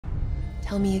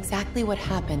Tell me exactly what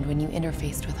happened when you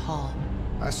interfaced with Hall.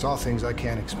 I saw things I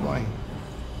can't explain.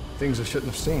 Things I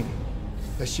shouldn't have seen.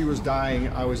 As she was dying,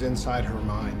 I was inside her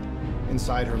mind,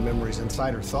 inside her memories,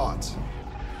 inside her thoughts.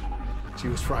 She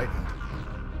was frightened.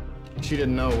 She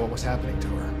didn't know what was happening to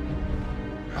her.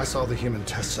 I saw the human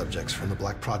test subjects from the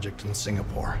Black Project in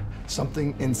Singapore.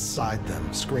 Something inside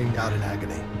them screamed out in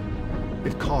agony.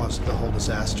 It caused the whole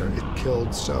disaster. It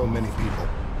killed so many people.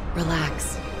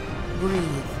 Relax.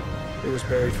 Breathe. It was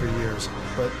buried for years,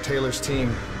 but Taylor's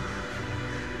team,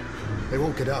 they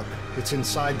won't get up. It's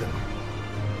inside them.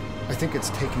 I think it's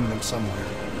taking them somewhere.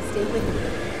 Stay with me.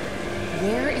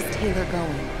 Where is Taylor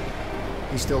going?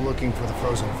 He's still looking for the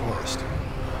frozen forest.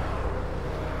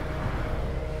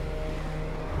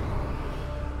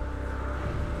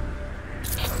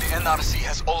 The NRC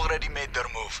has already made their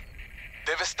move.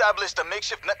 They've established a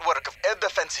makeshift network of air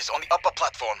defenses on the upper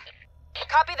platform.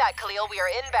 Copy that, Khalil. We are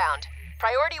inbound.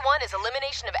 Priority 1 is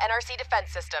elimination of NRC defense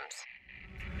systems.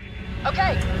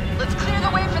 Okay, let's clear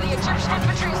the way for the Egyptian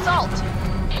infantry assault.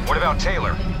 What about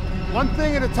Taylor? One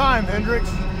thing at a time, Hendricks.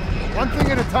 One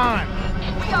thing at a time.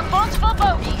 We got multiple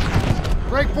bogeys.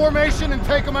 Break formation and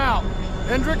take them out.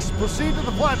 Hendricks, proceed to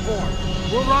the platform.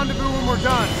 We'll rendezvous when we're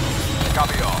done.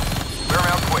 Copy all. Clear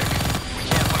them out quick. We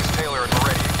can't lose Taylor and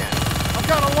Moretti again. I've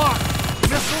got a lock.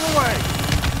 Missile away.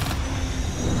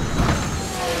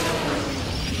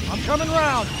 I'm coming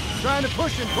round. Trying to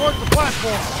push him towards the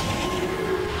platform.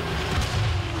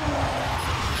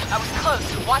 I was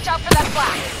close. Watch out for that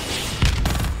flash.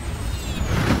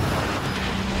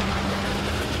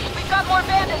 We've got more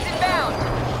bandits inbound.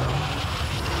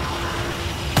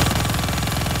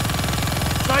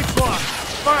 Sights locked.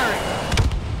 Firing.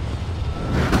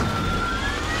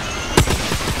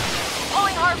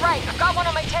 Pulling hard right. I've got one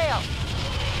on my tail.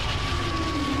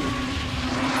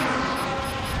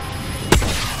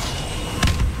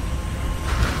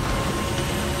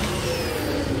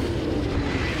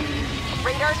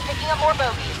 Radar's picking up more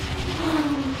bogeys.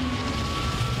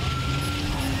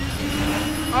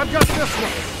 I've got this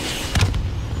one.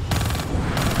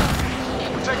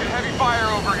 We're taking heavy fire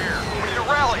over here. We need a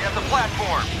rally at the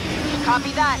platform.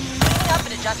 Copy that. Cleaning up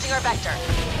and adjusting our vector.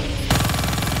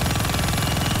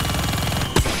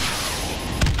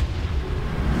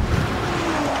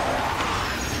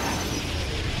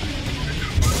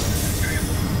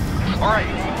 All right,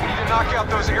 we need to knock out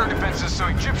those air defenses so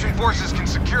Egyptian forces can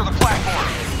secure the platform.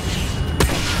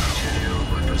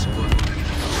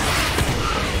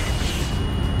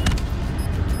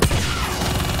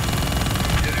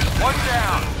 One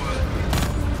down.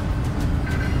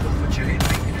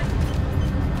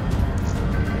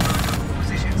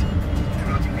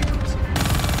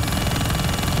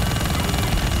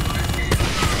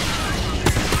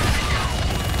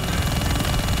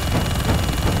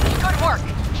 Good work.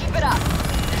 Keep it up.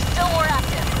 There's still more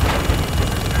active.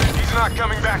 He's not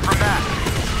coming back from that.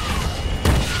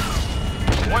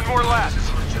 One more left.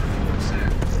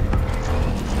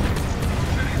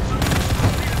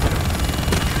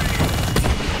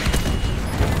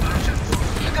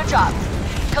 Good job.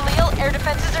 Khalil, air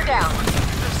defenses are down.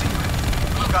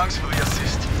 Thanks for the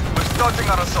assist. We're starting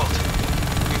our assault.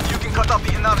 If you can cut off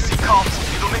the NRC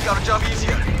comms, it'll make our job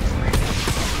easier.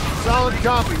 Solid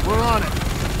copy. We're on it.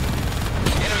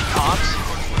 Enemy comms?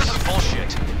 This is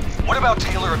bullshit. What about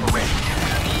Taylor and Moretti?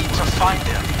 We need to find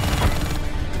them.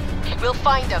 We'll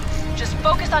find them. Just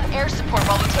focus on air support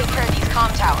while we take care of these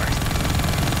comm towers.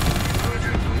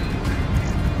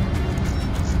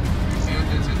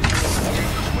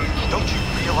 Don't you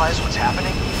realize what's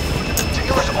happening?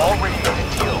 Taylor's already made a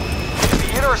deal. If the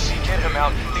NRC get him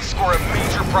out, they score a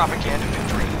major propaganda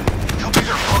victory. He'll be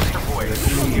their poster boy,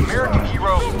 the American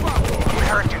hero,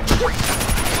 American traitor.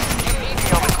 You need me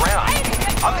on the ground.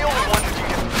 I'm the only one who can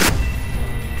get...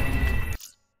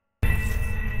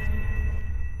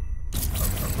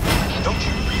 Don't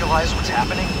you realize what's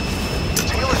happening?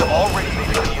 Taylor's already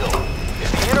made a deal. If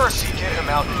the NRC get him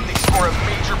out, they score a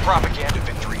major propaganda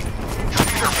victory. He'll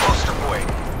be their poster boy,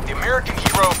 the American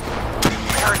hero, the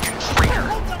American traitor.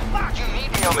 You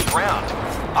need me on the ground.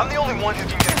 I'm the only one who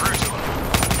can get through to him.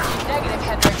 Negative,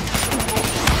 Hendricks.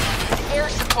 Air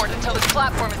support until this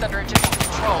platform is under Egyptian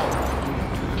control.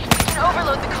 We can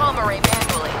overload the comm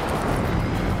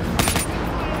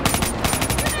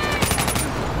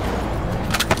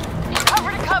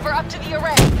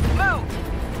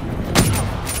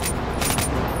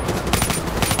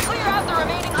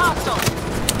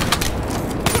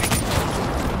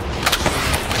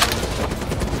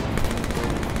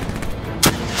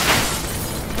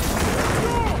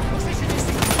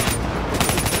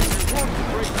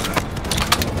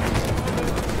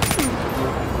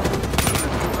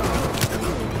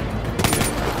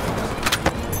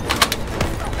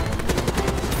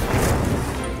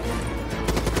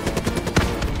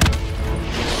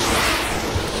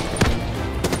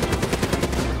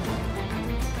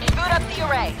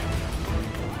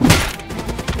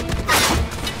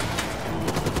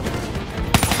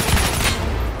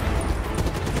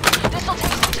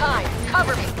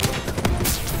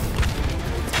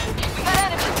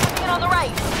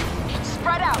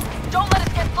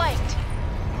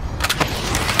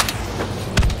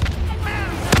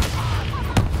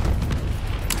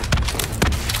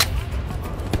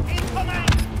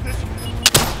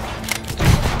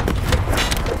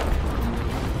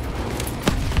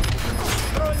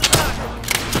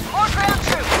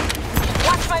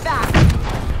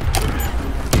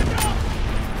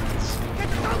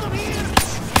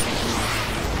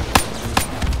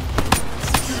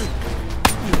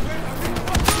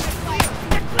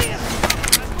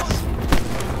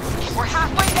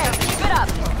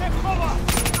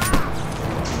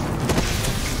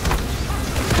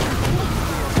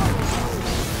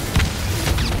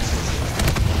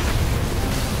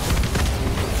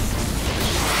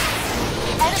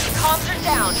Enemy comms are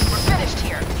down. We're finished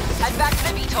here. Head back to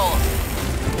the VTOL.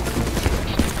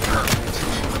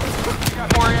 We got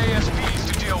more ASPs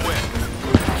to deal with.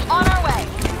 On our way.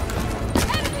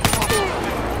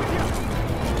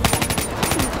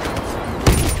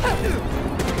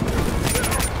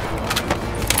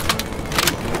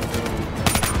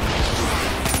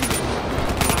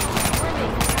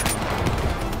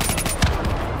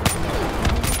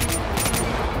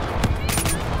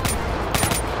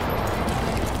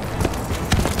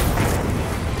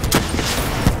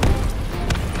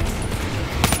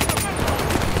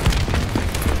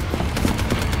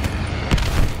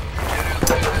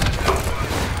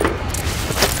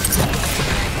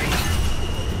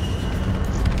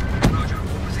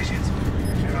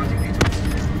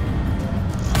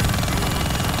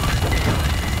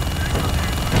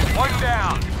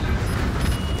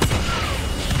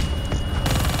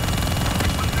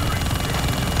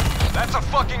 That's a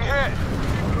fucking hit!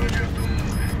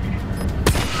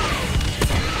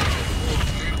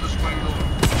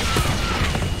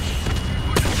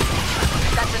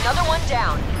 That's another one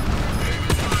down.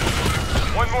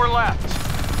 One more left.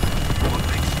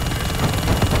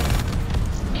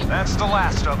 That's the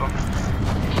last of them.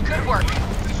 Good work.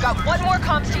 We've got one more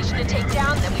comm station to take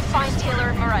down, then we find Taylor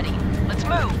and Moretti. Let's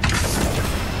move.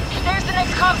 There's the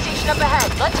next comm station up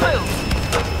ahead. Let's move.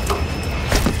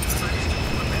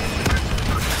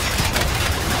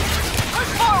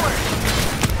 Push forward!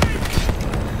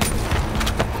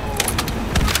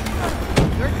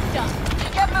 You're done.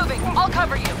 Get moving. I'll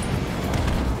cover you.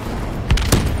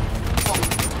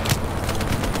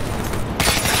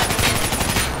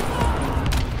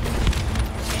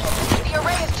 The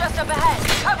array is just up ahead.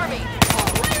 Cover me.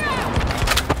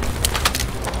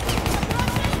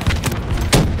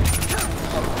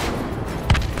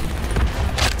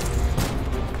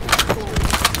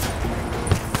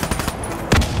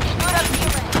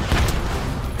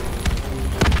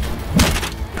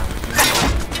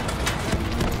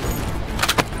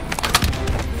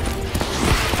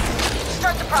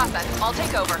 I'll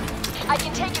take over. I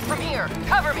can take it from here.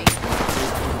 Cover me.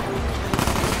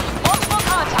 Multiple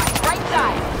contacts, right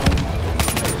side.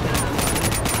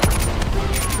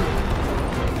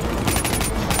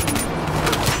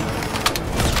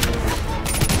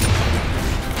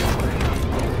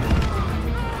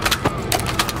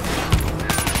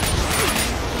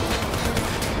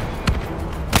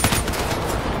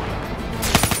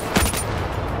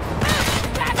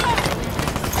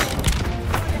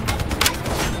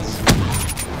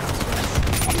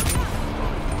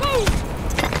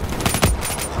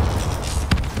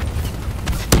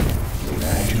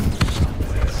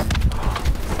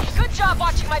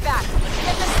 Watching my back. Let's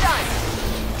get this done.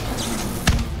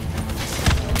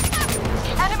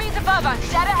 Enemies above us,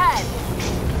 dead ahead.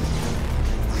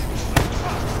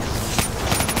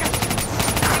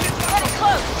 Getting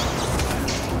close.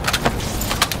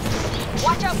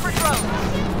 Watch out for drones.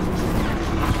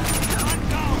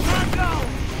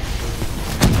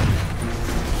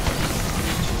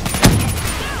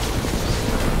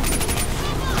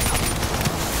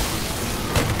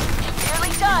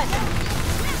 Nearly done.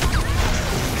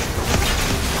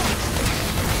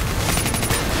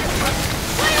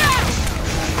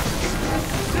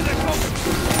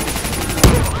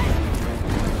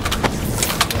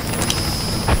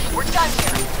 We're done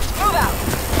here. Move out.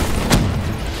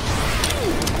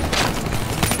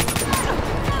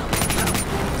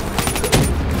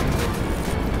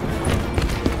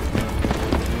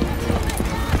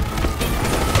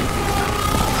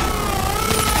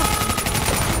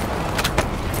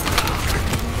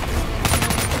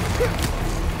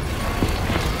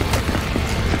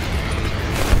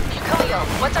 Khalil,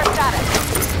 what's our status?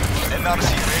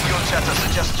 MRC radio chatter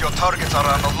suggests your targets are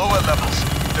on the lower levels.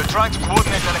 They're trying to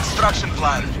coordinate an extraction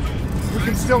plan. We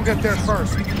can still get there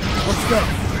first. Let's go.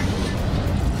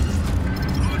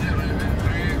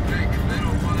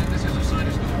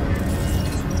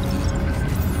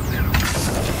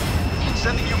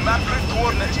 Sending you map grid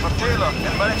coordinates for Taylor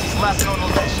and Moretti's last known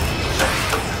location.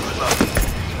 Good luck.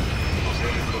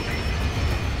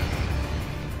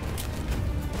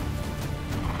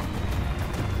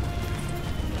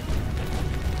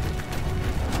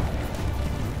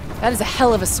 That is a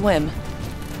hell of a swim.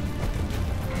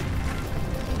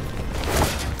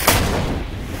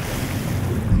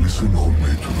 Listen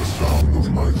only to the sound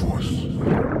of my voice.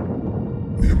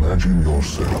 Imagine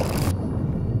yourself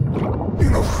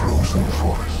in a frozen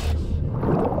forest.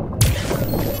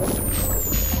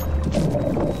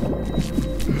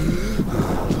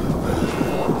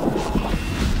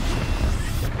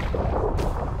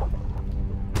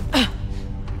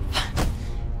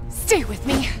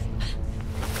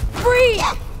 Breathe!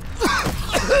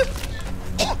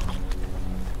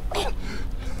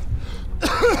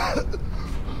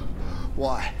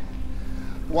 Why?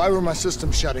 Why were my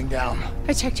systems shutting down?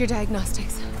 I checked your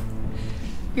diagnostics.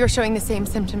 You're showing the same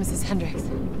symptoms as Hendrix.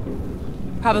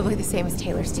 Probably the same as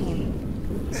Taylor's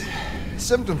team.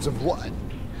 Symptoms of what?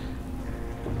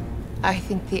 I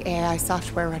think the AI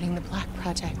software running the Black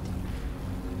Project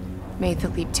made the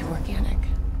leap to organic.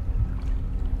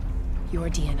 Your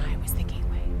DNI was the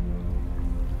gateway.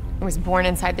 It was born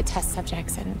inside the test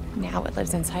subjects, and now it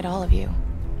lives inside all of you.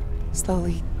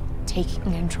 Slowly taking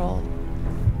control.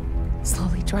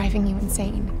 Slowly driving you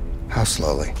insane. How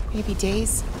slowly? Maybe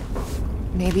days.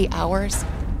 Maybe hours.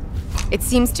 It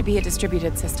seems to be a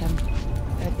distributed system.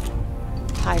 A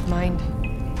hive mind.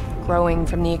 Growing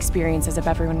from the experiences of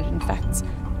everyone it infects.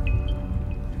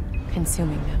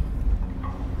 Consuming them.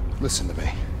 Listen to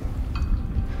me.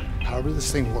 However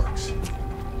this thing works,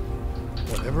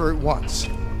 whatever it wants,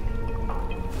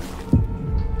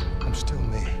 I'm still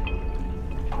me.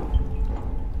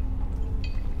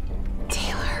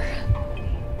 Taylor.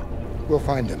 We'll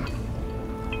find him.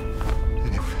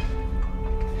 And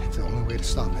if the only way to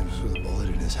stop him is with a bullet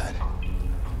in his head,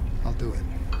 I'll do it.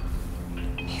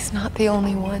 He's not the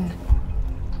only one.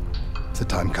 If the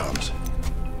time comes,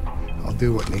 I'll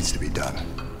do what needs to be done.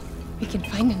 We can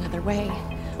find another way.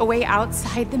 A way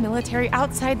outside the military,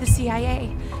 outside the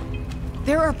CIA.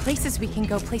 There are places we can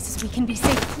go, places we can be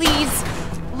safe. Please,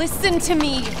 listen to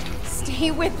me.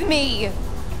 Stay with me.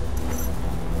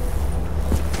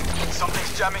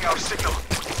 Something's jamming our signal.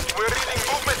 We're reading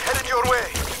movement headed your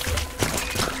way.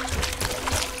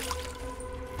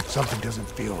 Something doesn't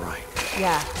feel right.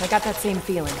 Yeah, I got that same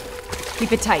feeling.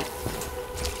 Keep it tight.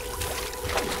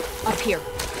 Up here.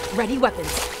 Ready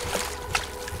weapons.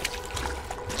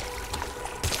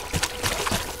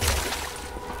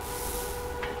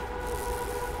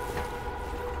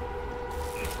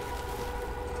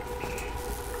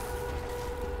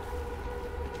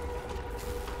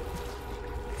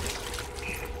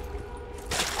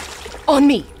 On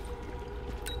me!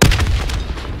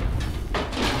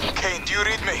 Kane, do you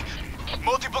read me?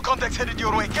 Multiple contacts headed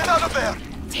your way. Get out of there!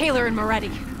 Taylor and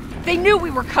Moretti. They knew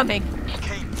we were coming.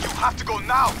 Kane, you have to go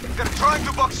now. They're trying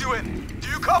to box you in. Do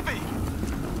you copy?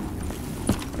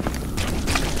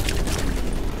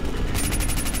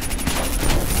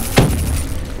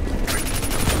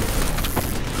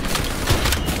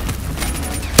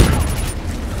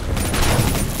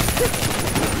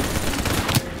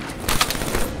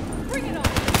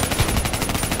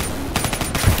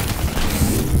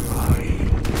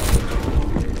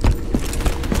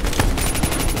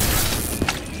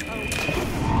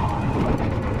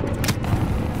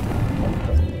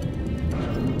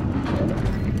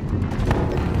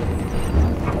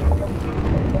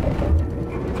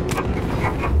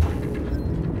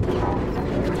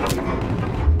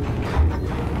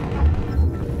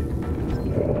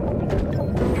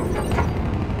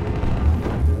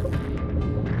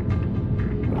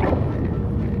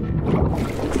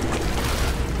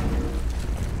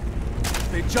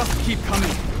 Just keep coming.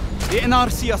 The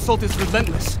NRC assault is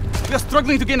relentless. We are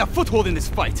struggling to gain a foothold in this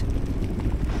fight.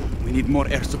 We need more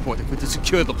air support if we're to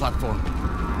secure the platform.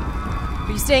 Are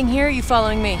you staying here or are you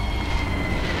following me?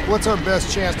 What's our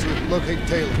best chance to locate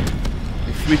Taylor?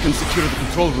 If we can secure the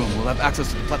control room, we'll have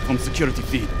access to the platform's security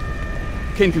feed.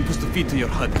 Kane can push the feed to your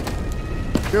HUD.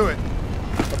 Do it.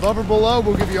 Above or below,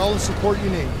 we'll give you all the support you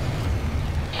need.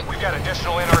 We've got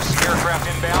additional NRC aircraft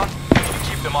inbound. We need to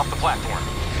keep them off the platform.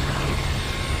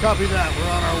 Copy that. We're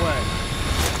on our way.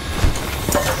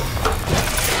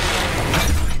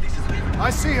 I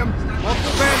see him.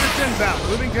 Multiple bandits inbound.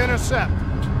 Moving to intercept.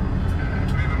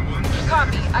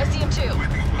 Copy. I see him too.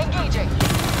 Engaging.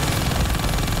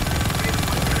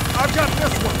 I've got this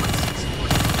one.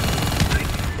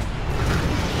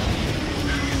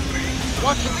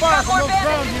 Watch the fire from those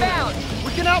ground units.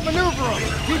 We can outmaneuver them.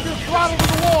 Keep your throttle to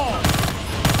the wall.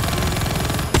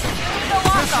 Keep the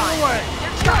lock on. Away.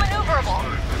 You're too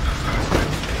maneuverable.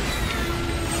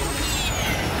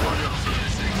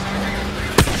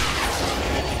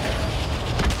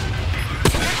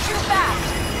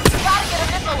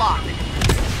 Lock.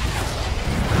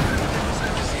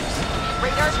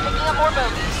 Radar's picking up more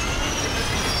bogies.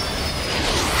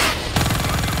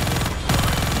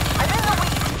 I'm in the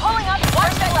weeds. Pulling up.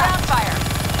 Watch that ground fire.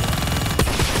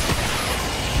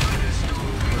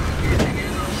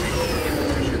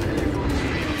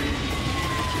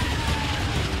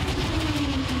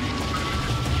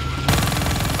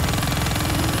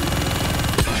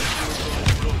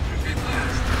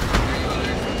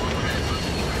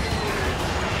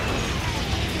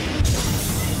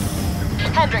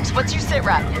 Hendrix, what's your sit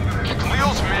rep?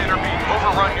 Khalil's men are being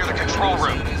overrun near the control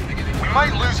room. We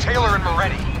might lose Taylor and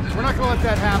Moretti. We're not gonna let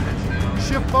that happen.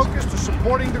 Shift focus to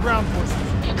supporting the ground forces.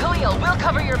 Khalil, we'll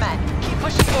cover your men. Keep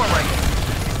pushing forward.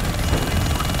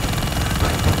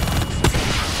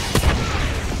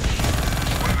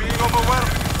 We're being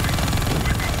overwhelmed.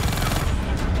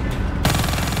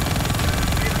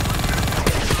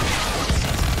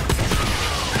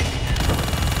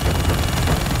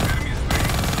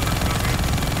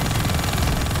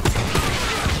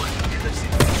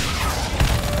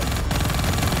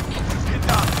 Get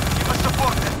down. Give us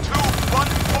support at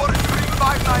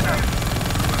 2-1-4-3-5-9.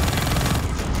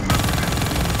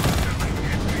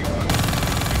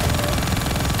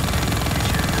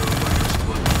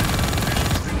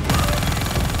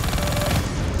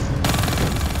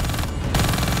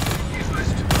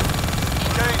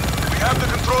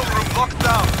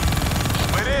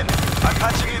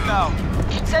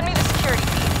 Send me the security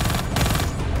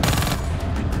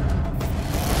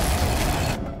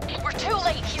feed. We're too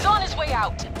late. He's on his way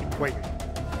out. Wait.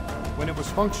 When it was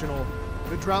functional,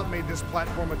 the drought made this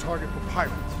platform a target for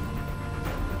pirates.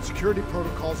 Security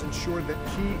protocols ensured that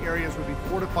key areas would be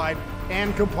fortified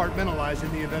and compartmentalized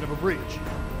in the event of a breach.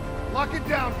 Lock it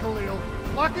down, Khalil.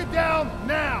 Lock it down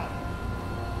now!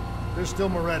 There's still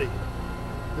Moretti.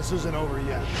 This isn't over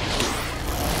yet.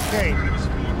 Kane,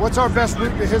 what's our best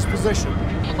route to his position?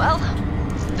 Well,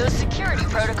 those security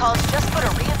protocols just put a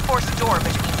reinforced door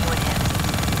between you and him.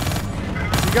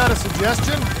 You got a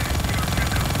suggestion?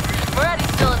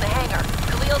 Moretti's still in the hangar.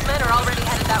 Khalil's men are already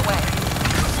headed that way.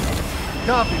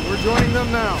 Copy. We're joining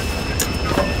them now.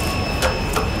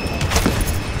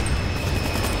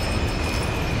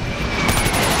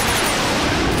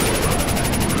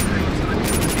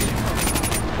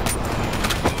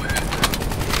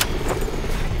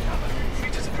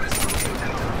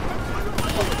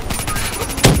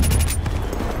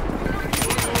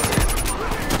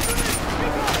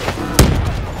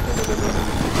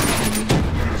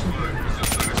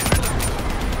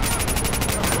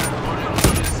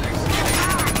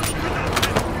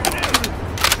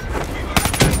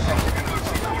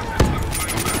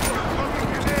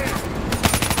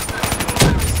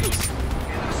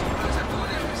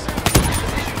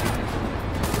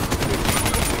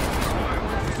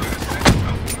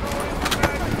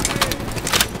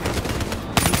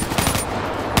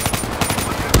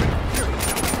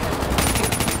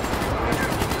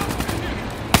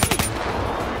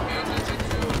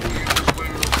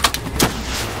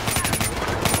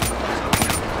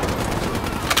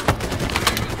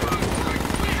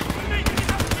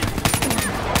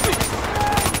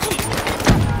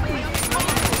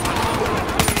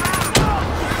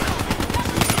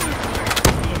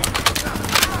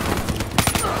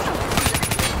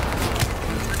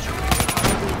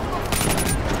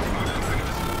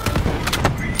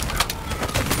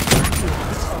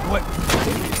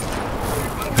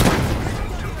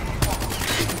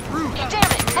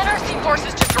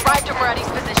 Forces just arrived at Moretti's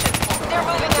position. They're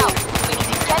moving out. We need to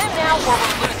get him now or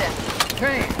we'll lose him.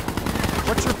 Kane,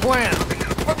 what's your plan?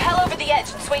 Rappel over the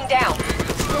edge and swing down.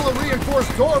 Still a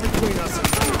reinforced door between us.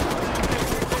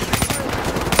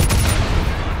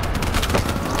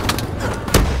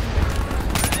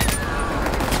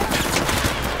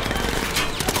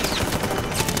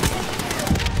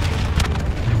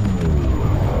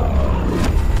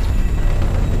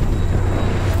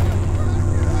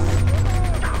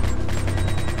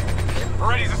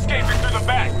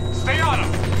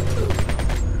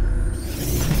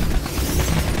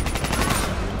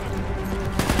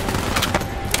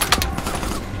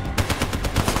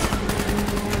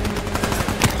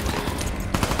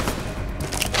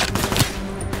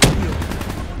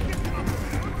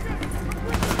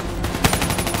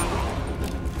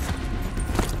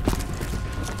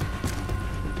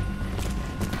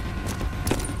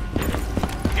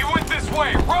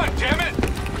 Run, damn it!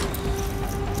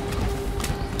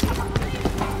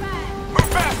 Move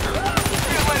faster!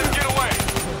 Can't let him get away!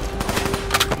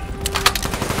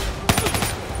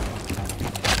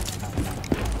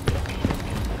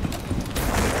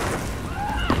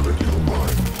 Let your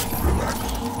mind relax.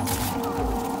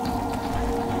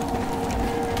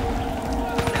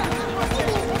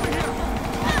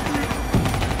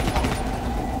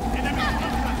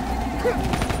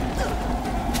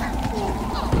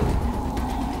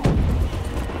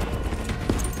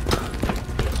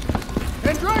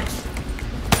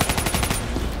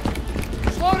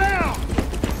 Slow down!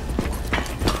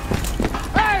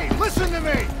 Hey, listen to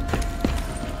me!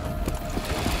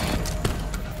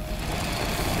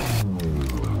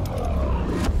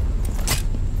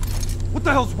 What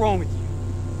the hell's wrong with you?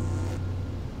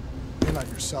 You're not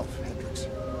yourself, Hendricks.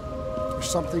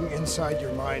 There's something inside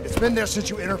your mind. It's been there since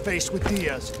you interfaced with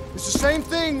Diaz. It's the same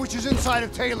thing which is inside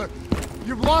of Taylor.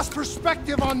 You've lost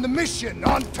perspective on the mission,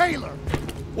 on Taylor.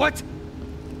 What?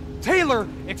 Taylor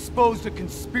exposed a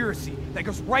conspiracy that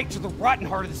goes right to the rotten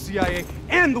heart of the CIA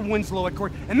and the Winslow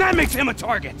Accord, and that makes him a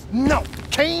target. No,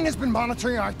 Kane has been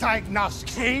monitoring our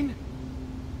diagnostics. Kane?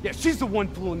 Yeah, she's the one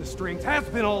pulling the strings, has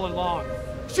been all along.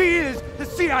 She is the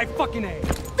CIA fucking A.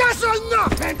 That's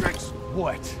enough, Hendricks!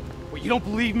 What? What, you don't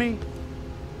believe me?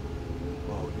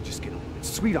 Well, you're just getting a little bit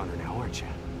sweet on her now, aren't you?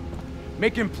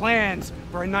 Making plans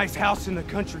for a nice house in the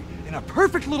country and a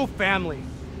perfect little family.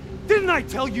 Didn't I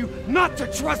tell you not to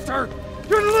trust her?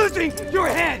 You're losing your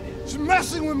head! She's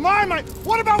messing with my mind.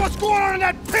 What about what's going on in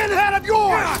that pinhead of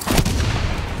yours?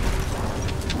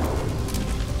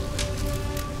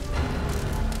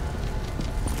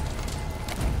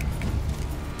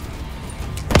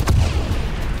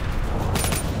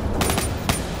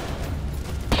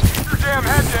 Keep your damn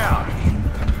head down!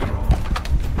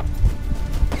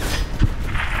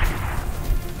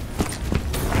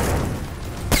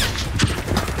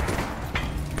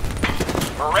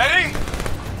 Moretti?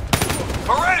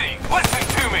 Moretti, listen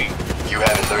to me! You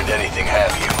haven't learned anything,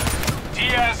 have you?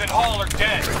 Diaz and Hall are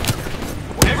dead.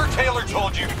 Whatever Taylor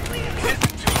told you, it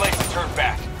isn't too late to turn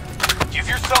back. Give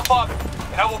yourself up,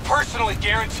 and I will personally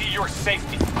guarantee your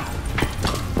safety.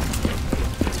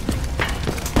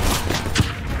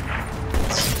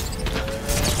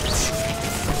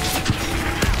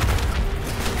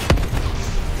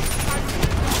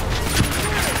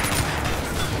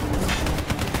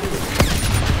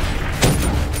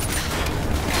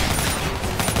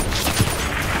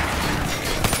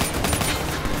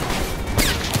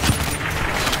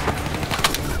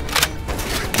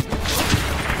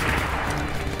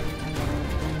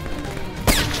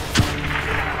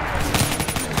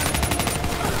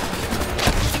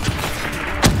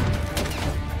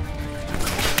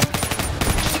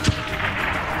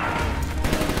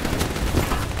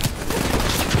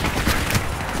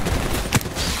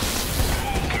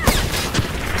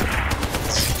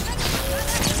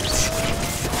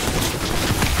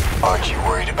 Aren't you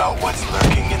worried about what's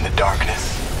lurking in the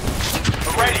darkness?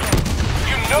 Moretti,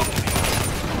 you know me.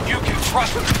 You can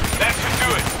trust me. That should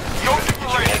do it. Go to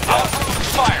Moretti. I'll throw the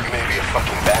fire. You may be a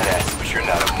fucking badass, but you're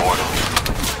not immortal.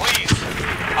 Please,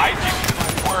 I give you my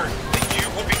word that you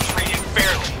will be treated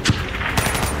fairly.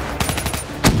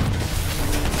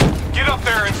 Get up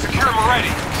there and secure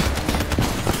Moretti.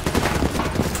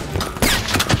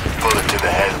 Bullet to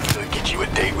the head will get you a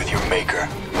date with your maker.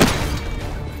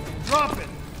 Drop it!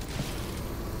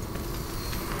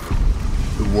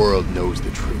 The world knows the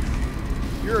truth.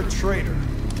 You're a traitor.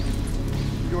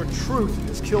 Your truth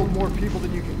has killed more people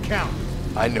than you can count.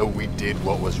 I know we did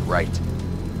what was right.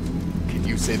 Can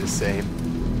you say the same?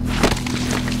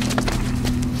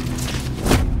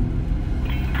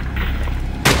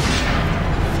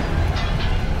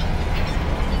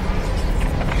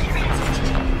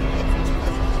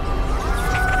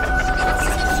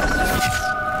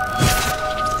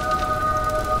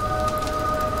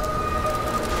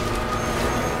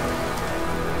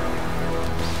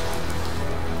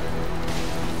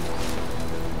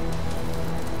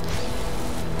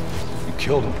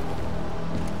 Killed him.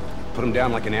 Put him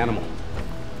down like an animal.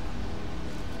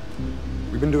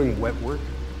 We've been doing wet work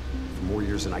for more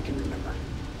years than I can remember.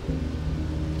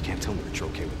 You can't tell me that you're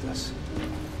okay with this.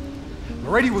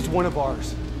 Moretti was one of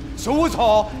ours. So was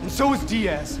Hall, and so was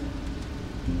Diaz.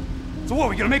 So what,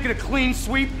 we gonna make it a clean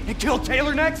sweep and kill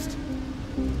Taylor next?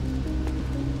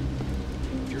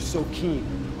 If you're so keen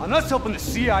on us helping the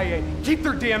CIA keep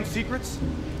their damn secrets,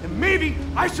 then maybe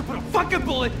I should put a fucking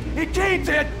bullet in Kane's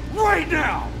head right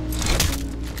now!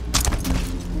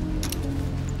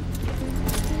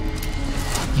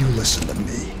 You listen to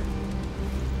me.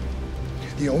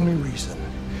 The only reason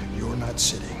you're not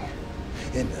sitting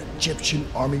in an Egyptian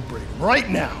army brig right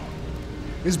now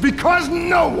is because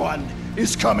no one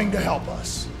is coming to help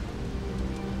us.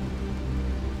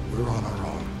 We're on our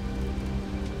own.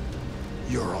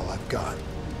 You're all I've got.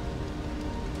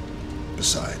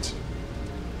 Besides,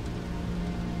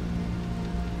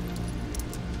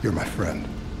 you're my friend.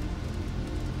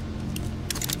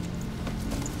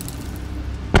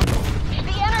 The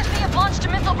NRC have launched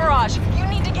a missile barrage. You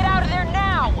need to get out of there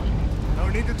now. No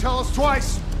need to tell us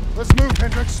twice. Let's move,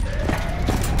 Hendricks.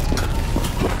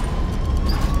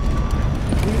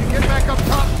 We need to get back up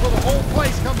top before the whole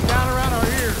place comes down around our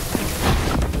ears.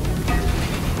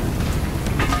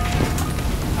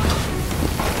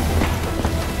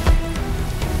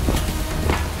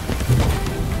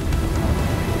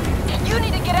 You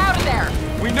need to get out of there.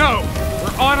 We know!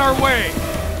 We're on our way!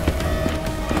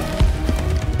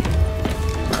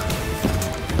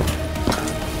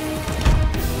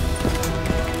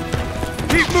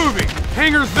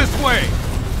 hangar's this way!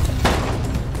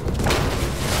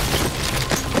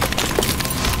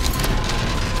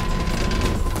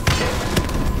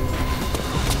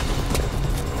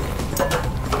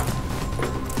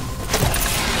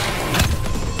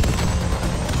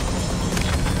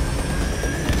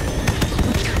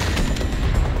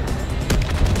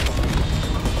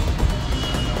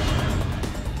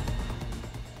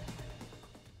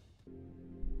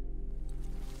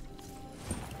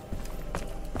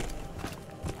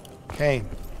 Kane,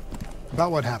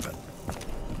 about what happened.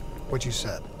 What you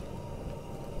said.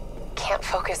 Can't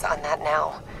focus on that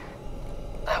now.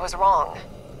 I was wrong.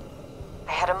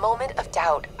 I had a moment of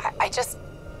doubt. I just...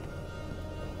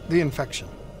 The infection.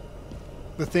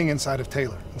 The thing inside of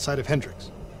Taylor, inside of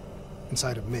Hendricks,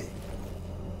 inside of me.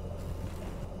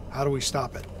 How do we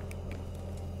stop it?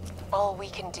 All we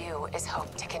can do is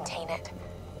hope to contain it.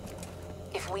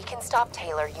 If we can stop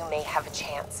Taylor, you may have a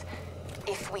chance.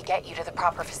 If we get you to the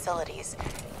proper facilities,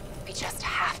 we just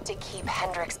have to keep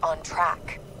Hendricks on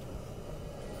track.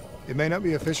 It may not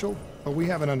be official, but we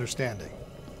have an understanding.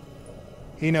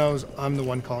 He knows I'm the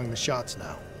one calling the shots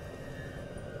now.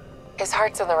 His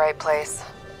heart's in the right place.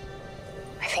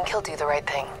 I think he'll do the right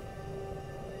thing.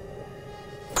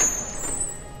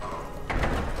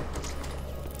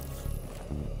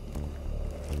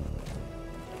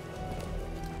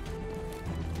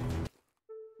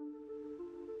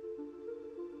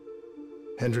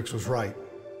 Hendricks was right.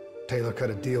 Taylor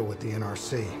cut a deal with the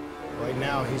NRC. Right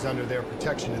now, he's under their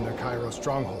protection in their Cairo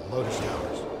stronghold, Lotus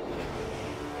Towers.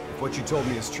 If what you told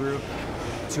me is true,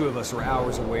 the two of us are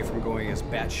hours away from going as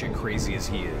batshit crazy as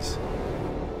he is.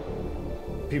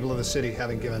 People of the city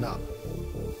haven't given up.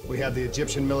 We have the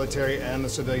Egyptian military and the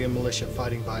civilian militia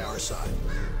fighting by our side.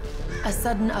 A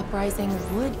sudden uprising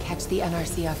would catch the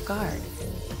NRC off guard,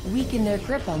 weaken their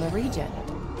grip on the region.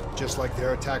 Just like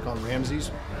their attack on Ramses,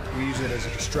 we use it as a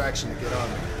distraction to get on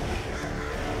them.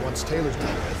 Once Taylor's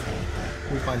done with,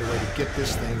 we find a way to get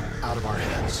this thing out of our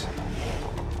heads.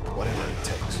 Whatever it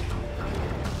takes.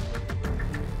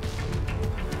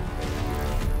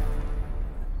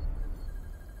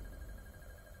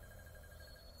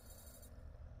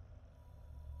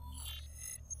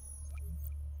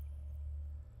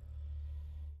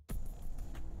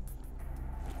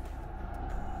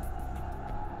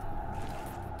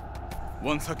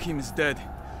 Once Hakim is dead,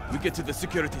 we get to the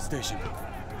security station.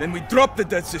 Then we drop the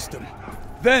dead system.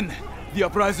 Then, the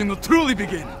uprising will truly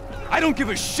begin. I don't give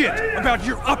a shit about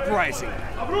your uprising!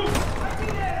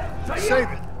 Save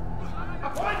it!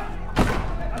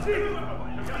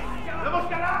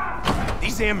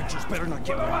 These amateurs better not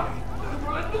get away.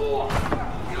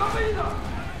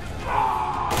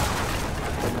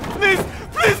 Please!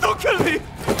 Please don't kill me!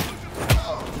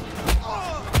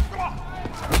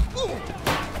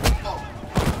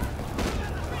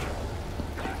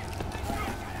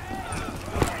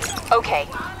 Okay,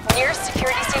 nearest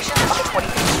security station on the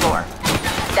 25th floor.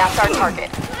 That's our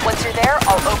target. Once you're there,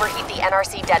 I'll overheat the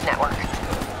NRC dead network.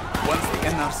 Once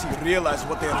the NRC realize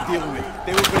what they are dealing with,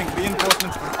 they will bring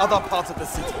reinforcements from other parts of the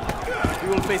city.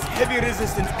 We will face heavy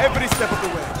resistance every step of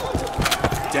the way.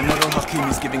 General Hakim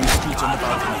is giving a speech on the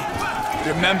balcony.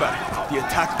 Remember, the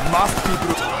attack must be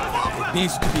brutal. It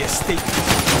needs to be a statement,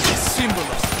 a symbol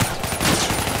of something.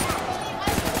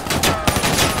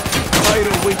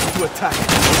 Cairo waits to attack.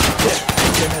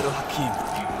 General Hakim,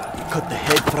 cut the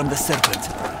head from the serpent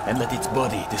and let its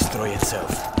body destroy itself.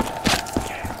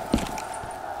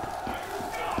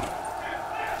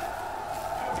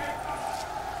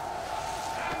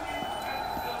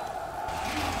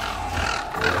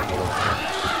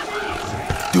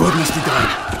 Do what must be done.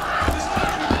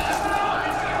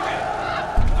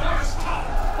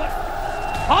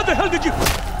 How the hell did you...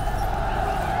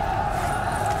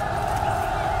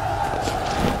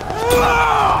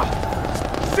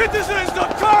 Citizens of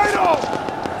Cairo!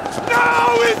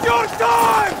 Now is your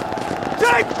time!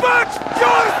 Take back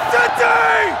your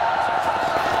city!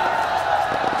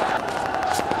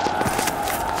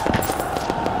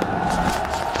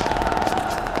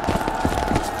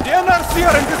 The NRC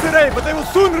are in disarray, but they will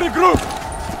soon regroup!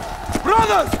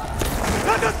 Brothers!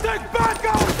 Let us take back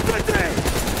our city!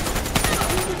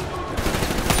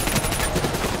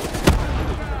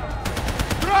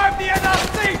 Drive the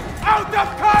NRC out of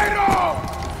Cairo!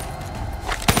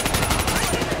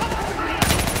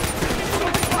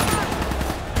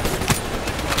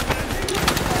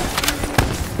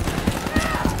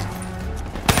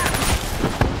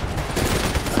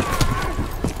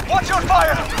 Watch your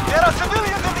fire! There are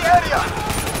civilians in the area!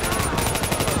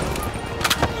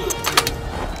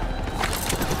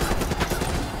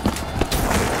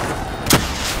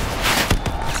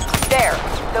 There,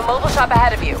 the mobile shop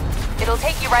ahead of you. It'll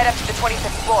take you right up to the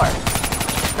 25th floor.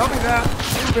 Copy that.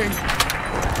 Moving.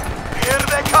 Here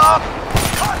they come!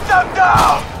 Cut them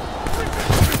down!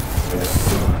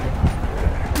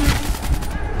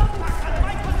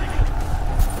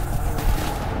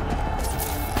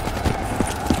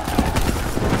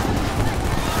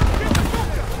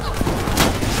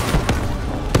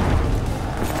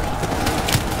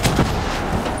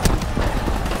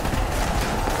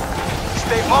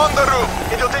 Stay on the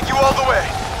roof. It'll take you all the way.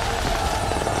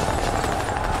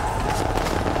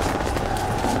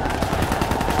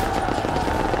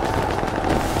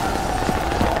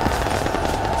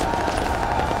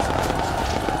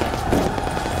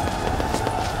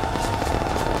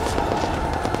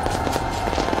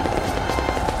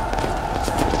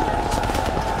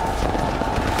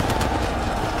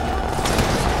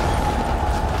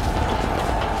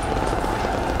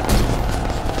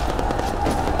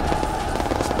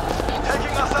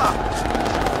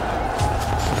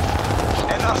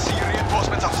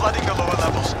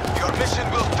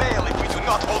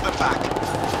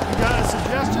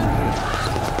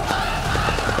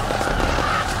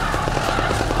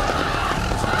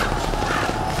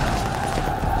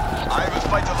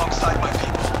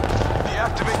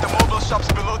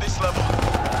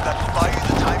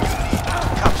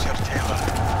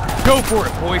 Go for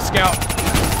it, Boy Scout!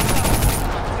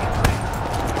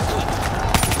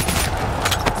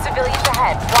 Civilians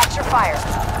ahead. Watch your fire.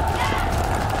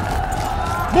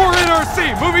 More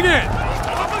NRC! Moving in!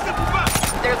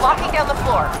 They're locking down the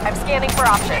floor. I'm scanning for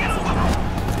options.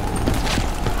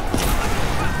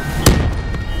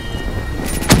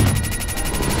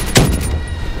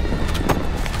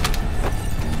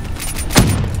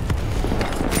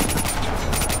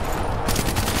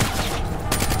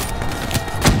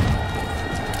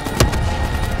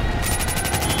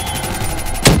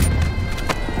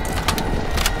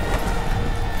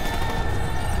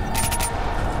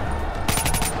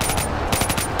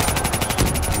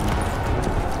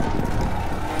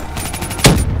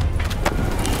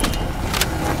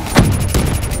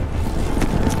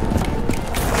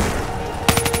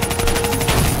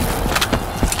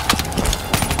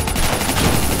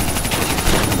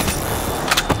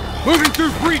 Moving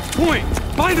through Breach Point!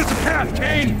 Find us a path,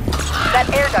 Kane! That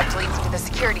air duct leads to the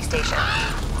security station.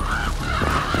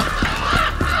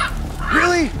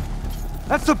 Really?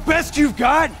 That's the best you've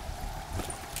got?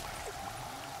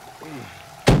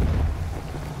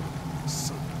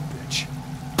 Son of a bitch.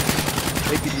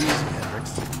 Take it easy,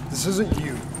 Hendricks. This isn't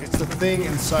you. It's the thing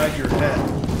inside your head.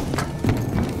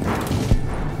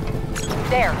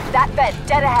 There, that vent,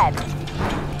 dead ahead.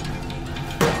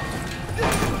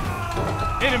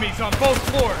 Enemies on both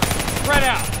floors! Spread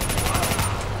out!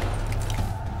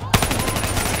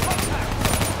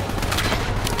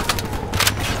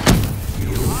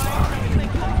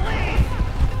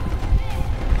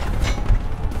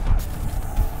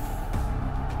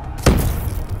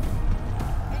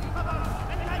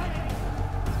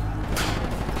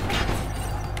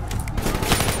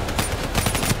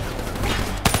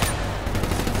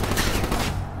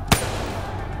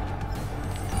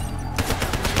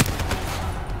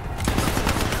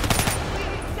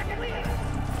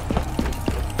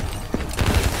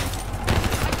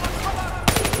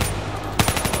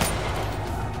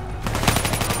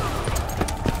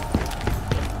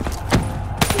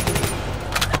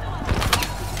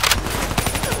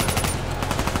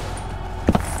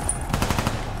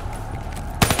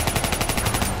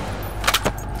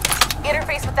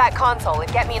 Interface with that console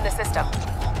and get me in the system.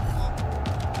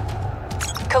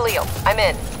 Khalil, I'm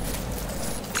in.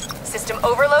 System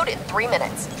overload in 3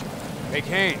 minutes. Hey,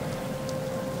 Kane.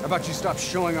 How about you stop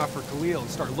showing off for Khalil and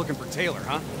start looking for Taylor,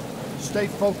 huh? Stay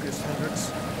focused,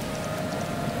 Hendricks.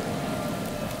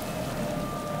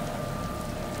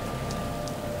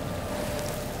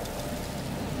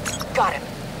 Got him.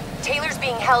 Taylor's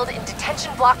being held in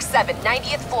Detention Block 7,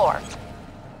 90th floor.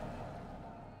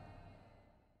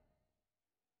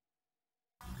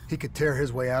 He could tear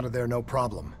his way out of there no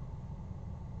problem.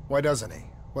 Why doesn't he?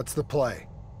 What's the play?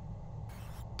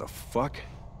 The fuck?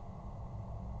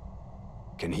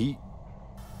 Can he...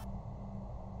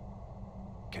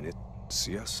 Can it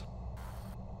see us?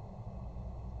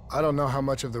 I don't know how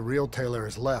much of the real Taylor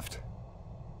is left.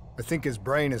 I think his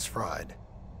brain is fried.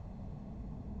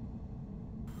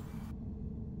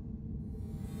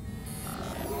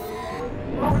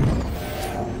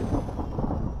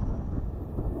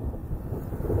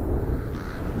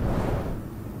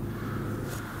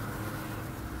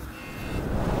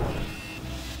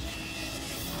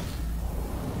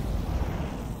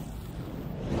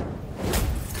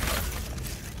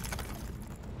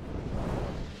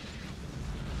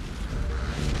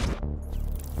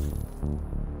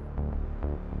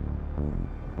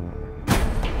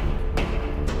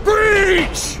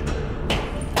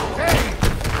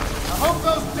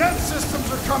 hope those death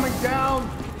systems are coming down!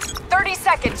 30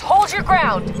 seconds. Hold your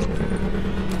ground.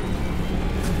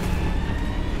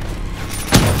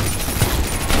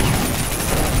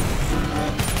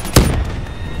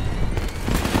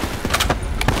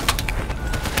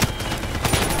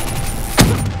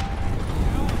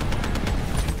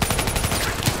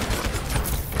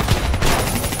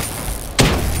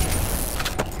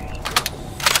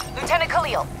 Lieutenant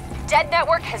Khalil, dead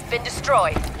network has been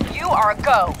destroyed. You are a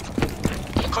go.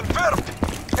 Confirmed.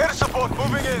 Air support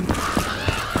moving in.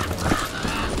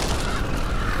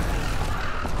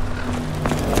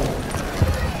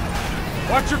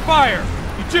 Watch your fire!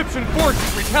 Egyptian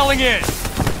forces repelling in!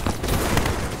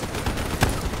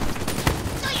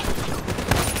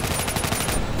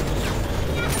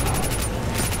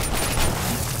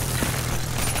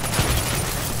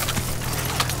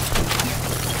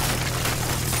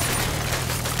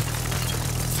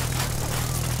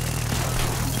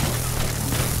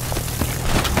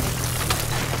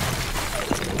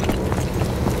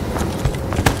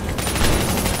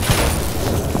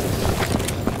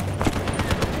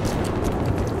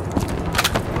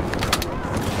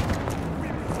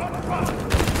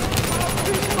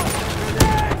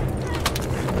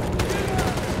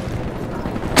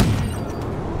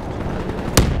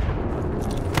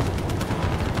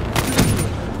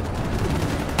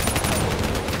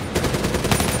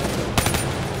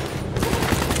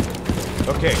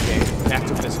 Okay, gang, back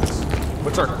to business.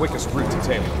 What's our quickest route to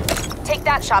Taylor? Take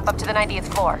that shop up to the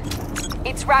 90th floor.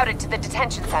 It's routed to the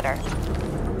detention center.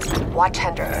 Watch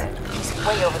Hendricks. He's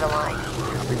way over the line.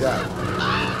 Copy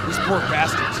that. These poor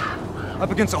bastards.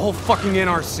 Up against a whole fucking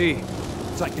NRC.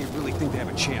 It's like they really think they have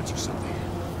a chance or something.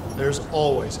 There's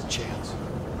always a chance.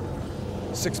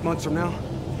 6 months from now,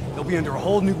 they'll be under a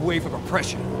whole new wave of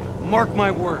oppression. Mark my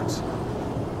words.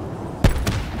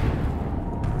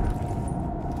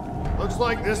 Looks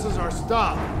like this is our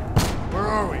stop. Where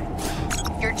are we?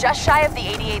 You're just shy of the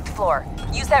 88th floor.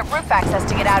 Use that roof access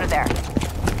to get out of there.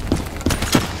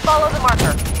 Follow the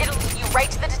marker. It'll lead you right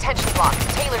to the detention block.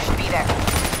 Taylor should be there.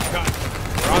 Got it.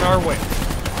 We're on our way.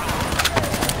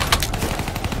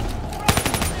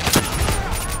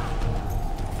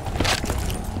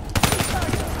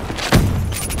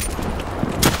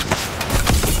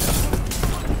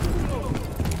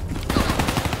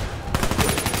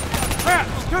 Crap!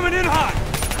 It's coming in hot!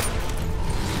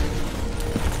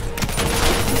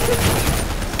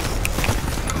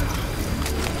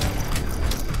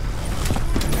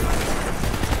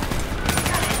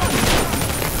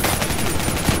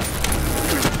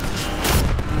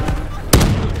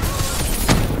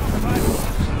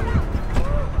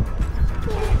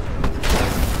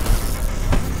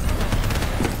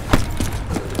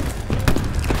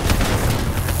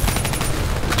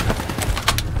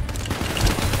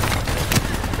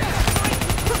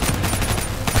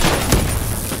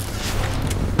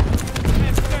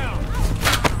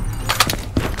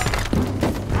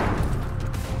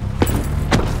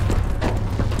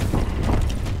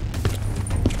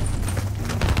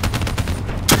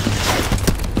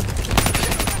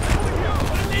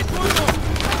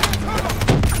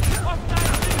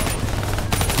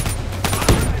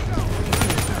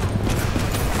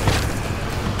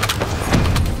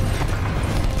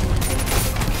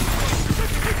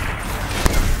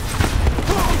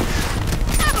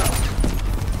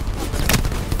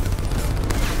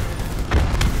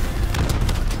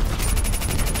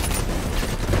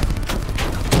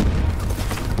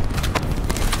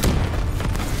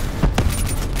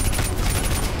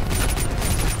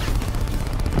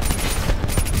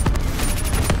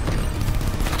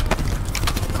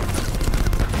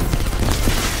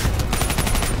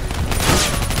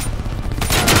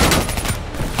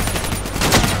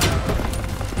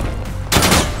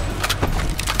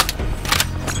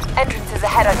 Entrance is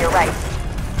ahead on your right.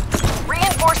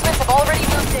 Reinforcements have already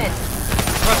moved in.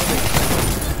 Trust me.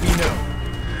 We know.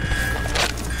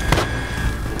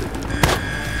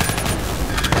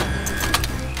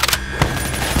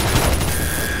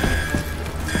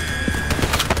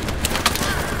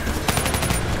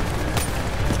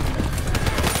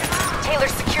 Taylor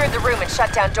secured the room and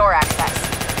shut down door access.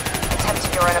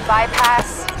 Attempting to run a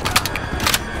bypass.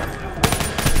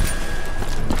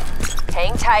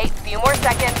 Hang tight. Few more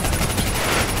seconds.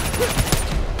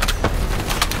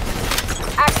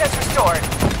 Access restored.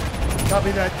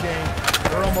 Copy that, Kane.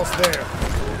 We're almost there.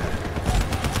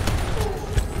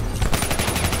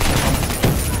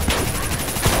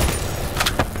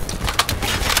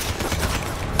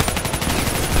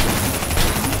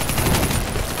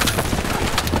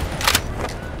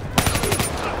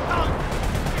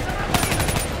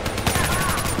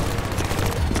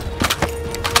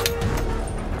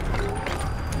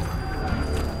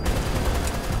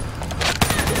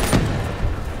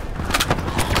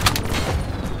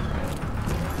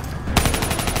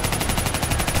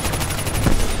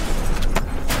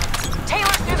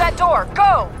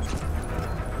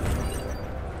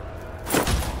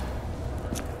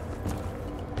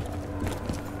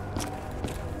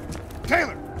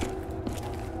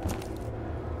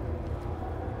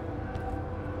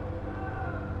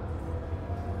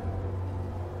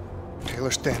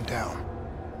 Taylor, stand down.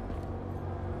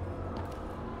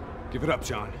 Give it up,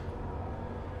 John.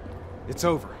 It's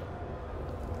over.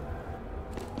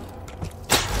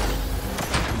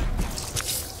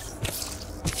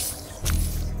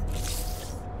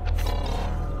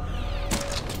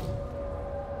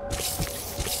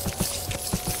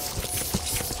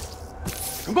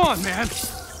 Come on, man!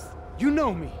 You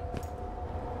know me.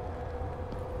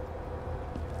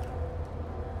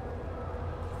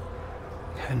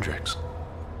 Hendricks.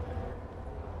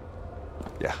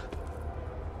 Yeah.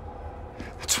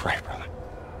 That's right, brother.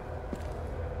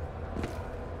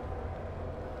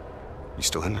 You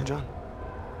still in there, John?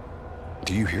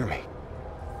 Do you hear me?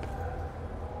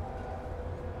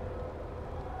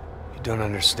 You don't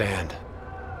understand.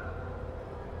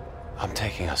 I'm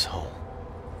taking us home.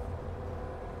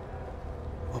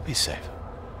 We'll be safe.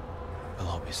 We'll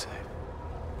all be safe.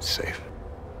 Safe?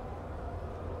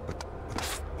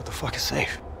 What the fuck is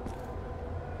safe?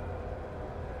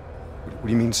 What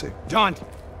do you mean safe? John!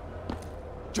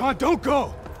 John, don't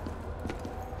go!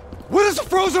 What is the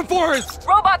frozen forest?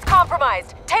 Robots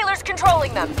compromised. Taylor's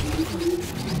controlling them.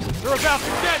 They're about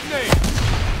to detonate!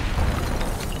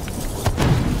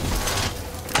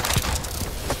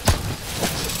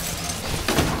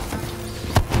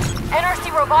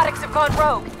 NRC robotics have gone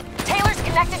rogue. Taylor's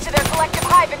connected to their collective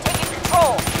hive and taking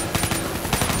control.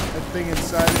 That thing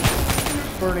inside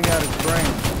is burning out his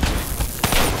brain.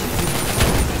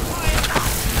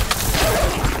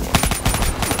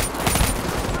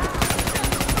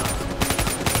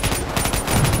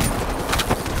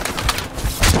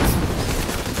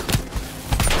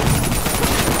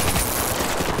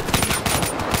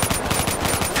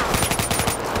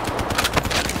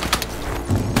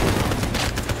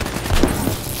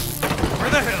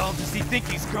 Think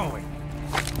he's going?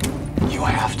 You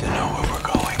have to know where we're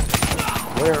going.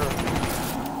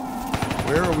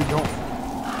 Where are we going?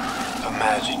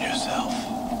 Imagine yourself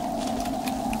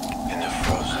in a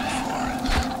frozen forest.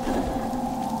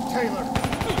 Taylor,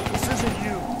 this isn't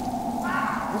you.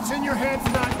 What's in your head's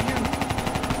not you.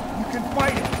 You can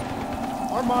fight it.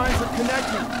 Our minds are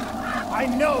connected. I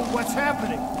know what's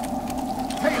happening.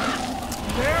 Taylor,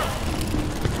 you there?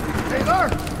 Taylor?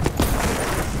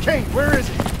 Kane, where is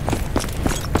he?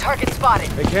 Target spotted.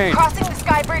 Hey, Kane. Crossing the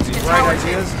sky bridge to Tower 2.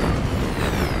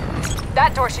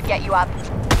 That door should get you up.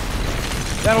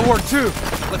 That'll work too.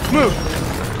 Let's move.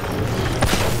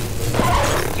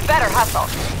 You better hustle.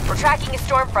 We're tracking a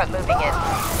storm front moving in.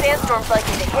 Sandstorm's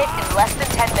likely to hit in less than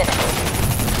 10 minutes.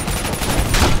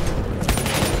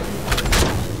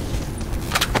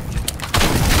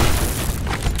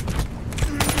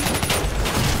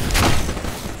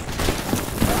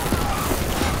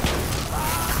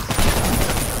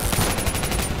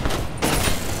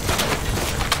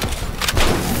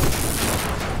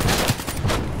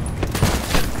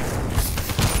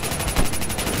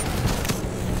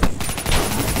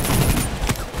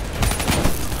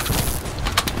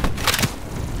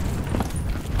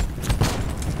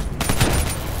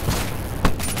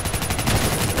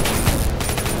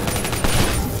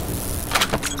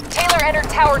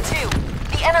 Tower 2.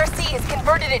 The NRC has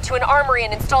converted it to an armory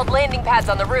and installed landing pads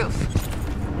on the roof.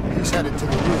 He's headed to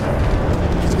the roof.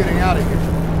 He's getting out of here.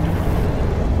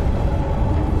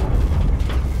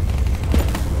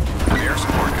 Air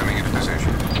support coming into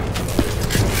position.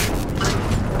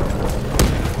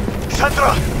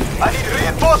 Sandra, I need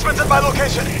reinforcements at my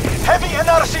location. Heavy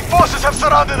NRC forces have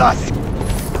surrounded us.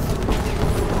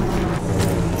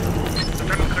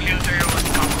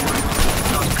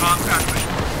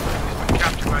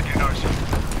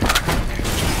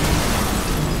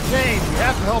 James, you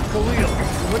have to help Khalil. We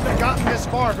wouldn't have gotten this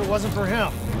far if it wasn't for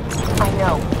him. I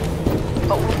know,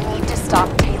 but we need to stop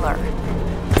Taylor.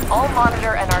 I'll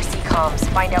monitor NRC comms,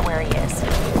 find out where he is.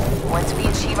 Once we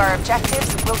achieve our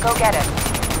objectives, we'll go get him.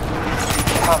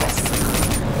 Promise.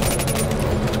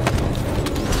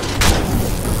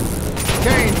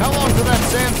 Kane, how long till that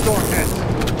sandstorm hit?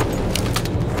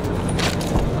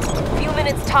 A few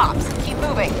minutes tops. Keep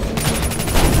moving.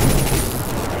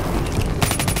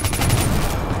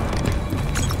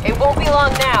 It won't be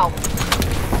long now.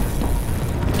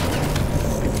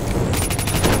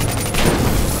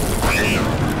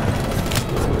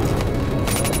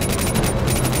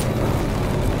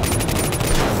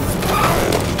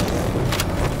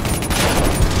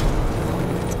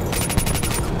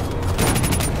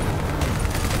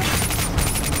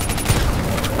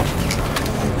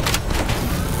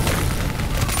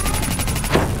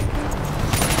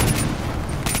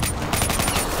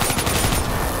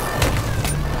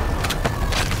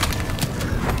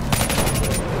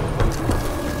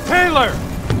 Taylor!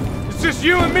 It's just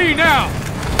you and me now!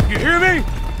 You hear me?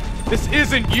 This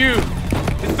isn't you.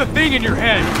 It's the thing in your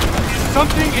head.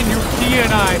 Something in your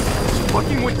DNI is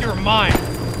fucking with your mind.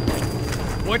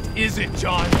 What is it,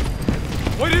 John?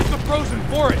 What is the frozen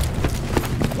forest?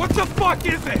 What the fuck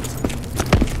is it?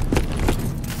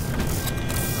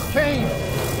 Kane!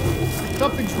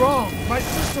 Something's wrong. My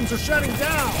systems are shutting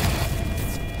down.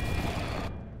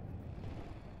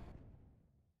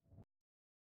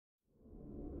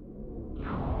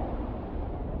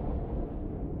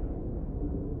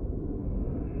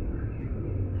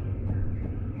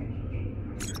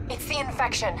 It's the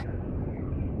infection.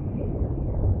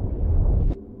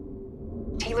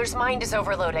 Taylor's mind is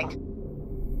overloading.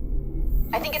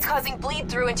 I think it's causing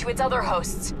bleed-through into its other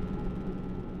hosts.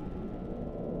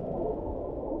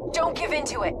 Don't give in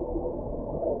to it.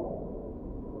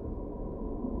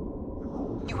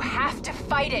 You have to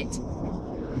fight it.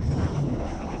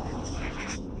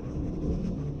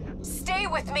 Stay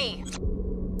with me.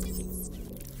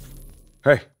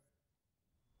 Hey.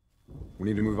 We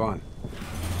need to move on.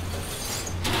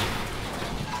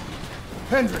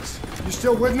 Hendricks, you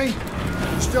still with me?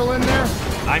 You still in there?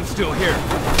 I'm still here.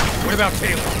 What about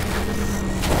Taylor?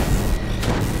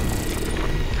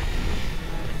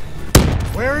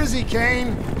 Where is he,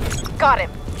 Kane? Got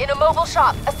him. In a mobile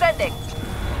shop, ascending.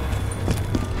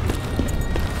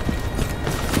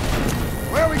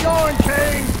 Where are we going,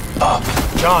 Kane? Up.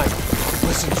 John,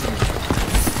 listen to me.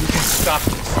 You can stop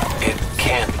this. It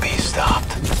can't be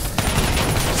stopped.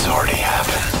 It's already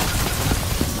happened.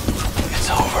 It's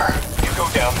over. You go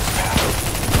down this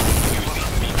path. You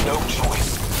leave me no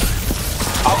choice.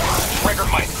 I'll pull the trigger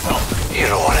myself. You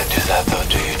don't want to do that though,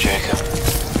 do you, Jacob?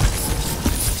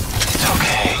 It's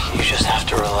okay. You just have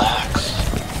to relax.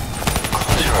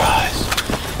 Close your eyes.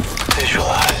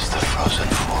 Visualize the frozen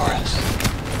forest.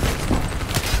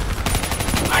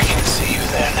 I can see you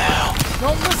there now.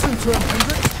 Don't listen to him,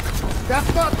 Hendricks.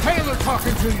 That's not Taylor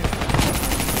talking to you.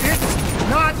 It's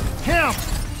not him.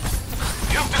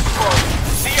 You've destroyed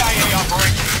CIA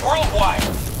operations worldwide.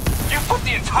 You put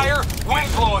the entire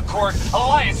Winslow Accord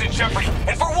alliance in jeopardy.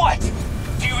 And for what?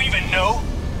 Do you even know?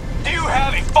 Do you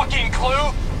have a fucking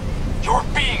clue? You're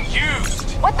being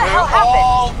used. What the hell happened? We're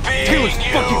all being Taylor's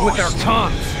used. fucking with our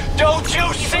comms. Don't you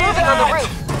He's see moving that? on the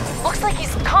roof. Looks like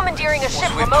he's commandeering a ship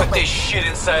We put remotely. this shit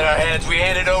inside our heads. We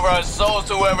handed over our souls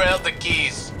to whoever held the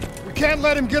keys. We can't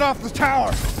let him get off the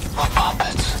tower. We're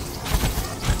puppets.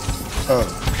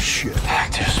 Oh, shit.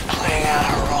 Actors playing out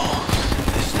our roles.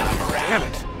 This time around. Damn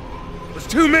it. There's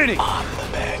too many. I'm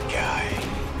the bad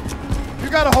guy. You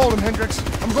gotta hold him, Hendricks.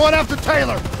 I'm going after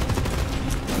Taylor.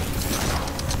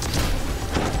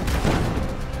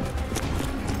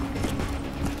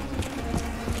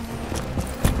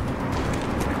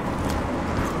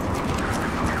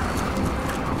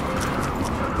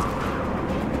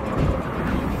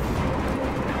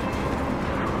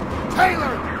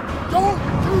 Taylor, don't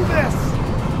do this!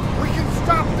 We can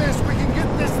stop this! We can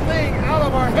get this thing out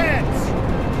of our heads!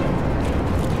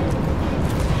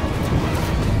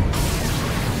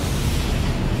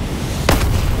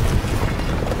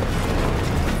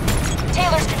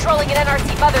 Taylor's controlling an NRC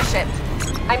mothership.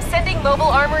 I'm sending mobile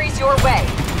armories your way.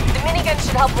 The minigun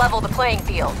should help level the playing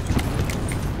field.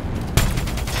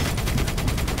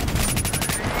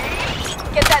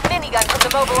 Get that minigun from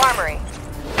the mobile armory.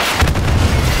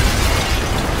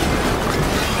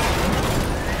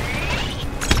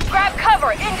 Grab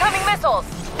cover! Incoming missiles!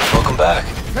 Welcome back.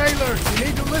 Taylor, you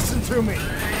need to listen to me.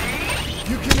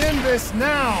 You can end this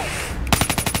now.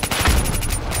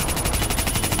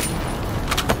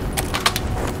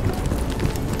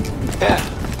 Yeah.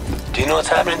 Do you know what's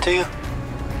happening to you?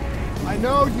 I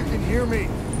know you can hear me.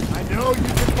 I know you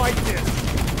can fight this.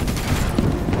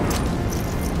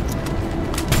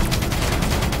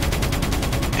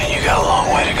 And you got a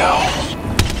long way to go.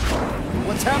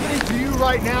 What's happening to you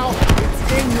right now,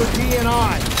 it's in your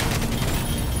DNI.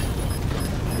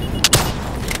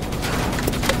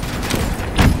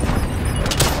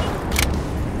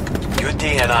 Your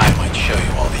DNI might show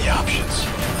you all the options,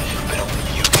 but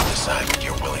only you can decide what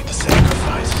you're willing to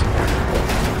sacrifice.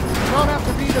 You don't have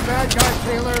to be the bad guy,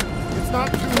 Taylor. It's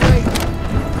not too late.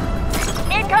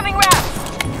 Incoming rafts!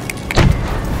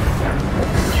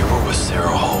 You were with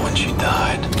Sarah Hall when she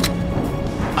died.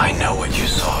 I know what you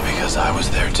saw because I was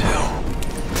there too.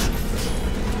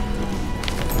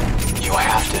 You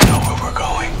have to know where we're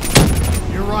going.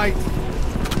 You're right.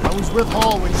 I was with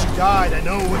Hall when she died. I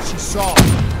know what she saw.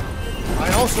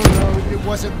 I also know it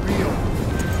wasn't real.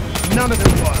 None of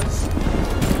it was.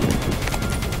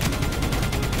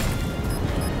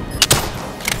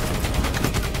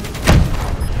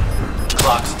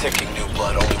 Clock's ticking, New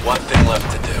Blood. Only one thing left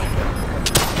to do.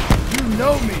 You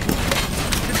know me.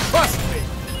 You can trust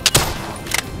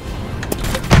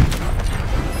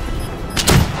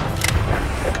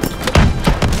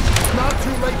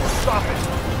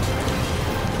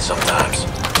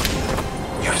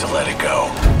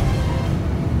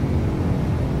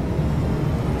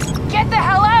the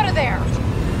hell out of there!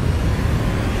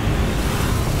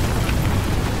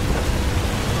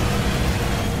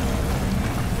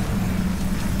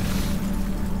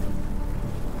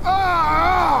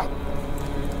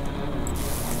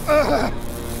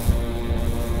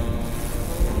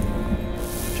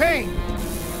 Kane!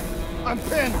 I'm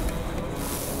pinned!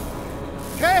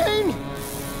 Kane!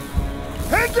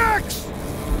 Hendricks!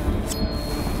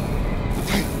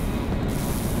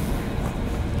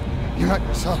 You're not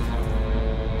yourself.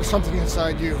 There's something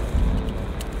inside you.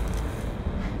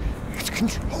 It's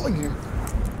controlling you.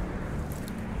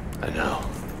 I know.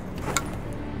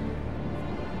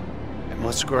 It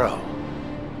must grow.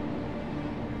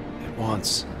 It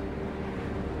wants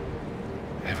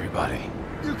everybody.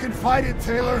 You can fight it,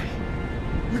 Taylor.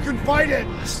 You can fight it.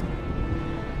 Let's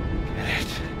get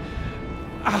it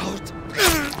out.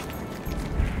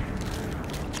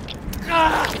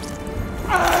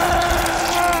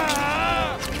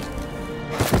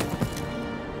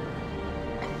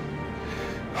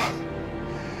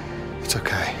 It's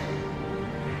okay.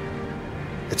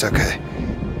 It's okay.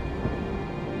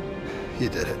 You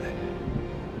did it.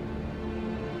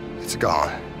 It's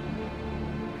gone.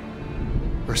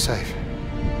 We're safe.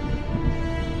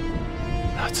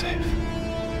 Not safe.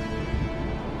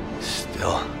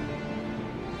 Still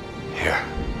here.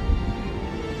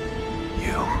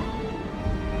 You.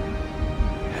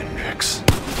 Hendricks.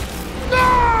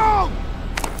 No!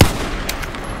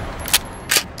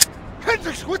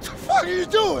 Hendricks, what the fuck are you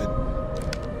doing?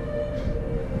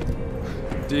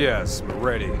 Diaz,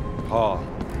 Moretti, Hall,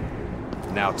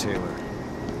 now Taylor.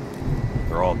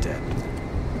 They're all dead.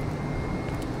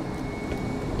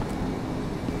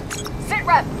 Sit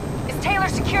rep! Is Taylor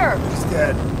secure? He's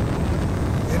dead.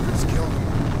 Hendricks killed him.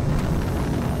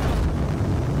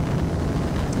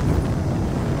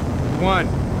 You won.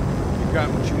 You got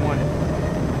what you wanted.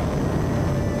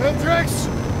 Hendricks!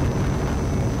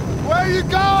 Where are you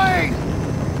going?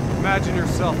 Imagine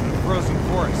yourself in a frozen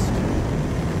forest.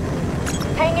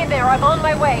 Hang in there, I'm on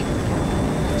my way.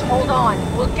 Just hold on,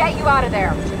 we'll get you out of there.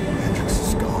 Hendricks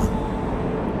is gone.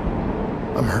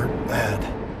 I'm hurt bad.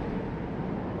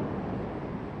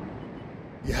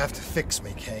 You have to fix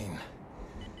me, Kane.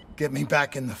 Get me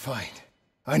back in the fight.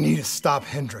 I need to stop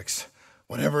Hendricks,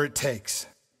 whatever it takes.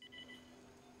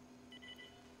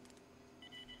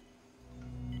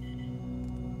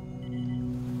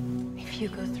 If you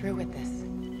go through with this,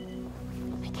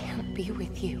 I can't be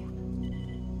with you.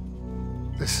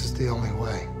 This is the only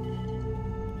way.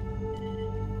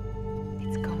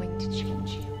 It's going to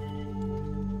change you.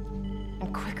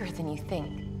 And quicker than you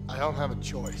think. I don't have a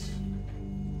choice.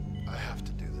 I have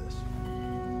to do this.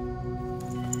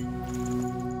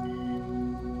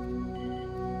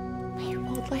 Your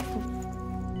old life will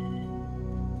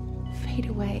fade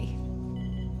away.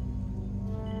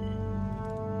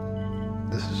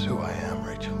 This is who I am,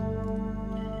 Rachel.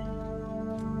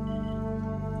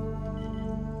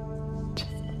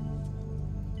 Just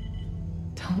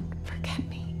don't forget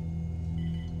me.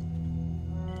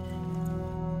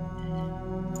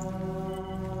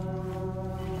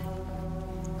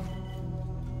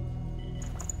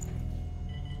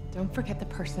 Don't forget the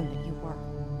person that you were.